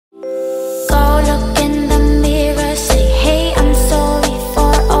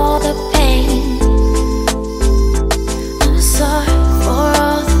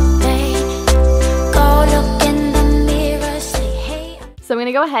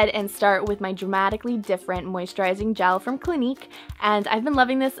go ahead and start with my Dramatically Different Moisturizing Gel from Clinique, and I've been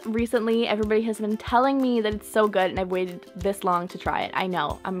loving this recently. Everybody has been telling me that it's so good, and I've waited this long to try it. I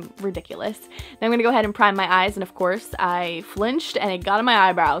know, I'm ridiculous. Now I'm going to go ahead and prime my eyes, and of course I flinched and it got on my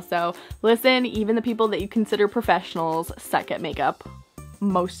eyebrow, so listen, even the people that you consider professionals suck at makeup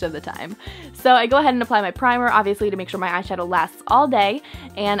most of the time. So I go ahead and apply my primer, obviously, to make sure my eyeshadow lasts all day,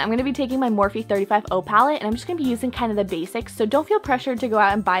 and I'm going to be taking my Morphe 35O palette, and I'm just going to be using kind of the basics, so don't feel pressured to go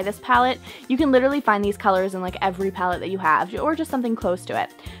out and buy this palette. You can literally find these colors in like every palette that you have, or just something close to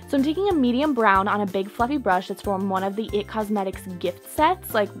it. So I'm taking a medium brown on a big fluffy brush that's from one of the IT Cosmetics gift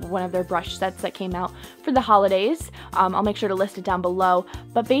sets, like one of their brush sets that came out for the holidays. I'll make sure to list it down below,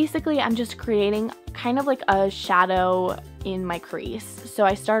 but basically I'm just creating kind of like a shadow in my crease. So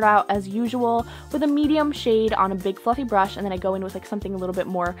I start out as usual with a medium shade on a big fluffy brush, and then I go in with like something a little bit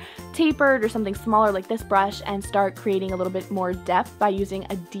more tapered or something smaller like this brush and start creating a little bit more depth by using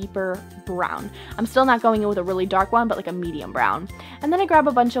a deeper brown. I'm still not going in with a really dark one, but like a medium brown. And then I grab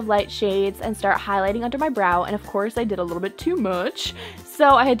a bunch of light shades and start highlighting under my brow, and of course I did a little bit too much,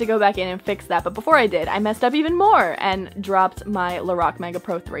 so I had to go back in and fix that. But before I did, I messed up even more and dropped my Lorac Mega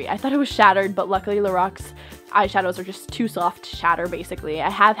Pro 3. I thought it was shattered, but luckily Lorac's eyeshadows are just too soft to shatter, basically. I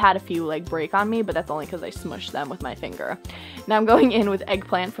have had a few like break on me, but that's only because I smushed them with my finger. Now I'm going in with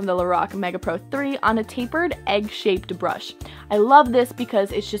Eggplant from the Lorac Mega Pro 3 on a tapered egg-shaped brush. I love this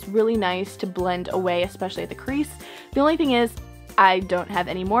because it's just really nice to blend away, especially at the crease. The only thing is, I don't have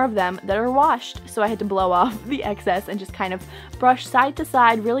any more of them that are washed, so I had to blow off the excess and just kind of brush side to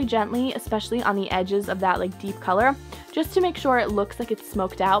side really gently, especially on the edges of that like deep color, just to make sure it looks like it's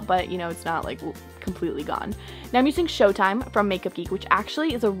smoked out, but you know, it's not like completely gone. Now I'm using Showtime from Makeup Geek, which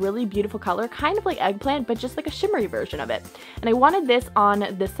actually is a really beautiful color, kind of like Eggplant, but just like a shimmery version of it. And I wanted this on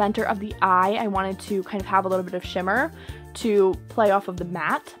the center of the eye. I wanted to kind of have a little bit of shimmer to play off of the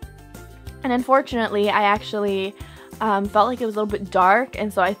matte. And unfortunately, I actually felt like it was a little bit dark,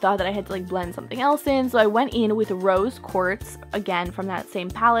 and so I thought that I had to like blend something else in, so I went in with Rose Quartz, again from that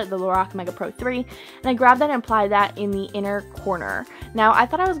same palette, the Lorac Mega Pro 3, and I grabbed that and applied that in the inner corner. Now I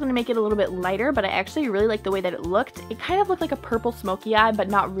thought I was going to make it a little bit lighter, but I actually really liked the way that it looked. It kind of looked like a purple smoky eye, but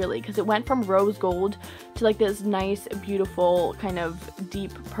not really, because it went from rose gold to like this nice, beautiful, kind of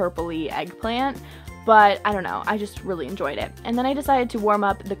deep purpley eggplant. But I don't know, I just really enjoyed it. And then I decided to warm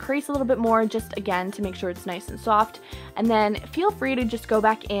up the crease a little bit more, just again to make sure it's nice and soft. And then feel free to just go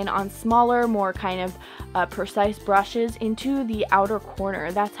back in on smaller, more kind of precise brushes into the outer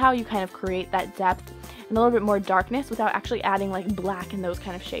corner. That's how you kind of create that depth and a little bit more darkness without actually adding like black and those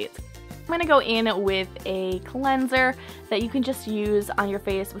kind of shades. I'm going to go in with a cleanser that you can just use on your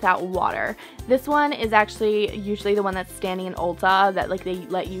face without water. This one is actually usually the one that's standing in Ulta that like they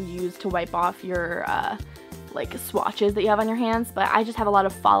let you use to wipe off your like swatches that you have on your hands, but I just have a lot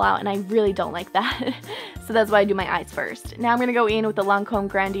of fallout and I really don't like that. So that's why I do my eyes first. Now I'm going to go in with the Lancome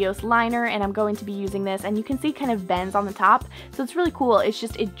Grandiose liner, and I'm going to be using this, and you can see kind of bends on the top, so it's really cool. It's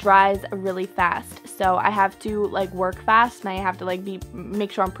just, it dries really fast, so I have to like work fast and I have to like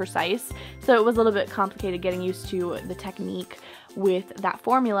make sure I'm precise. So it was a little bit complicated getting used to the technique with that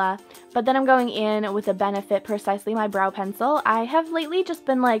formula. But then I'm going in with a Benefit Precisely My Brow Pencil. I have lately just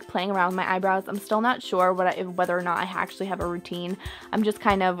been like playing around with my eyebrows. I'm still not sure whether or not I actually have a routine. I'm just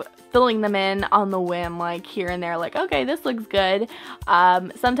kind of filling them in on the whim, like here and there, like okay, this looks good.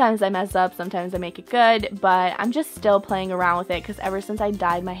 Sometimes I mess up, sometimes I make it good, but I'm just still playing around with it because ever since I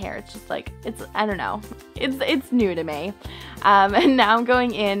dyed my hair, it's just like, I don't know, it's new to me. And now I'm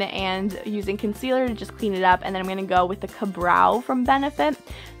going in and using concealer to just clean it up, and then I'm going to go with the Ka-Brow from Benefit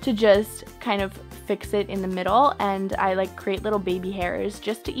to just kind of fix it in the middle, and I like create little baby hairs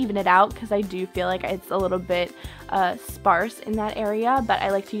just to even it out because I do feel like it's a little bit sparse in that area, but I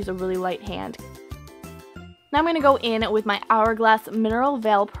like to use a really light hand. Now I'm going to go in with my Hourglass Mineral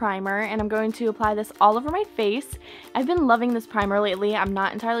Veil Primer, and I'm going to apply this all over my face. I've been loving this primer lately. I'm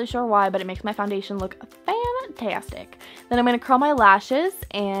not entirely sure why, but it makes my foundation look fantastic. Then I'm going to curl my lashes,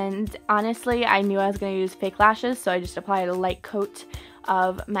 and honestly, I knew I was going to use fake lashes, so I just applied a light coat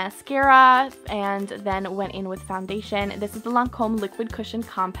of mascara and then went in with foundation. This is the Lancome Liquid Cushion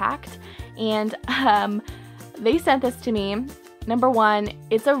Compact, and they sent this to me. Number one,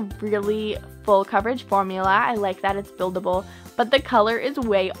 it's a really full coverage formula. I like that it's buildable, but the color is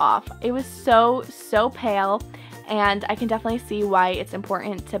way off. It was so pale, and I can definitely see why it's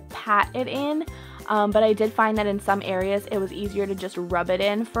important to pat it in. but I did find that in some areas it was easier to just rub it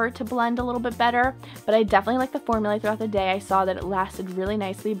in for it to blend a little bit better. But I definitely like the formula throughout the day. I saw that it lasted really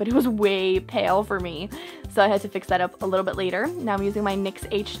nicely, but it was way pale for me, so I had to fix that up a little bit later. Now I'm using my NYX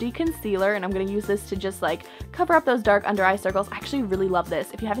HD concealer, and I'm going to use this to just like cover up those dark under eye circles. I actually really love this.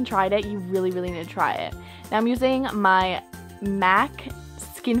 If you haven't tried it, you really need to try it. Now I'm using my MAC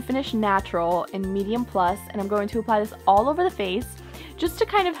Skin Finish Natural in Medium Plus, and I'm going to apply this all over the face just to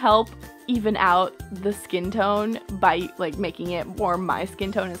kind of help even out the skin tone by like making it more my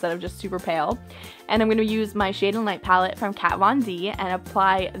skin tone instead of just super pale. And I'm going to use my Shade and Light palette from Kat Von D and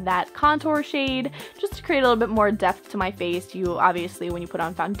apply that contour shade just to create a little bit more depth to my face. You obviously, when you put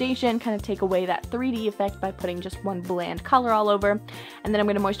on foundation, kind of take away that 3D effect by putting just one bland color all over. And then I'm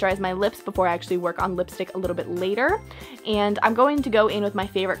going to moisturize my lips before I actually work on lipstick a little bit later. And I'm going to go in with my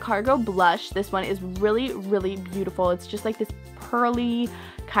favorite Cargo blush. This one is really beautiful. It's just like this pearly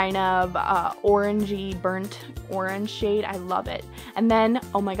kind of orangey burnt orange shade. I love it. And then,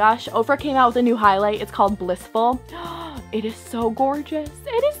 oh my gosh, Ofra came out with a new highlight. It's called Blissful. It is so gorgeous.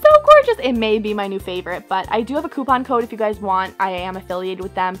 It is so gorgeous. It may be my new favorite, but I do have a coupon code if you guys want. I am affiliated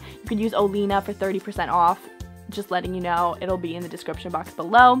with them. You could use Olena for 30% off. Just letting you know, it'll be in the description box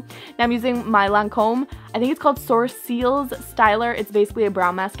below. Now I'm using my Lancome, I think it's called Sourcils Styler. It's basically a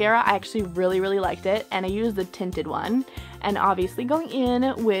brown mascara. I actually really liked it, and I used the tinted one. And obviously going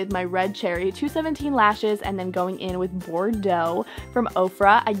in with my Red Cherry 217 lashes, and then going in with Bordeaux from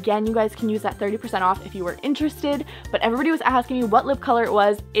Ofra. Again, you guys can use that 30% off if you were interested, but everybody was asking me what lip color it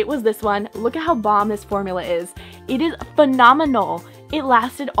was. It was this one. Look at how bomb this formula is. It is phenomenal. It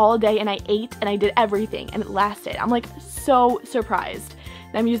lasted all day, and I ate and I did everything and it lasted. I'm like so surprised.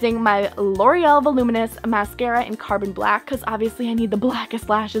 And I'm using my L'Oreal Voluminous mascara in Carbon Black because obviously I need the blackest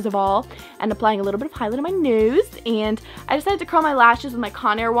lashes of all, and applying a little bit of highlight on my nose. And I decided to curl my lashes with my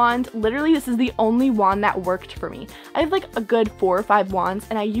Conair wand. Literally, this is the only wand that worked for me. I have like a good 4 or 5 wands,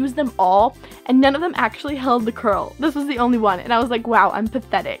 and I used them all, and none of them actually held the curl. This was the only one, and I was like, wow, I'm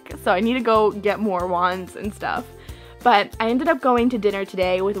pathetic. So I need to go get more wands and stuff. But I ended up going to dinner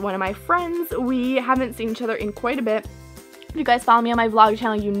today with one of my friends. We haven't seen each other in quite a bit. If you guys follow me on my vlog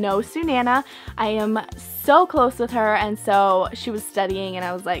channel, you know Sunana. I am so close with her, and so she was studying, and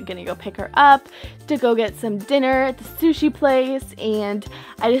I was like gonna go pick her up to go get some dinner at the sushi place, and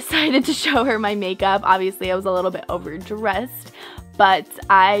I decided to show her my makeup. Obviously, I was a little bit overdressed, but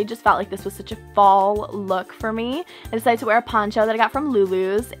I just felt like this was such a fall look for me. I decided to wear a poncho that I got from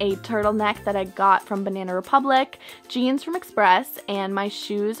Lulu's, a turtleneck that I got from Banana Republic, jeans from Express, and my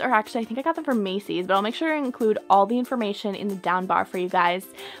shoes are actually, I think I got them from Macy's, but I'll make sure to include all the information in the down bar for you guys.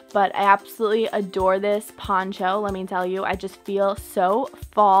 But I absolutely adore this poncho, let me tell you. I just feel so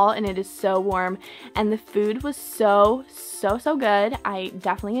fall, and it is so warm, and the food was so good. I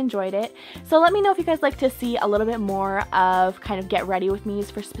definitely enjoyed it. So let me know if you guys like to see a little bit more of kind of get ready with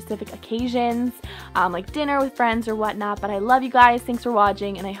me's for specific occasions, like dinner with friends or whatnot. But I love you guys. Thanks for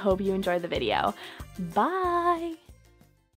watching, and I hope you enjoyed the video. Bye!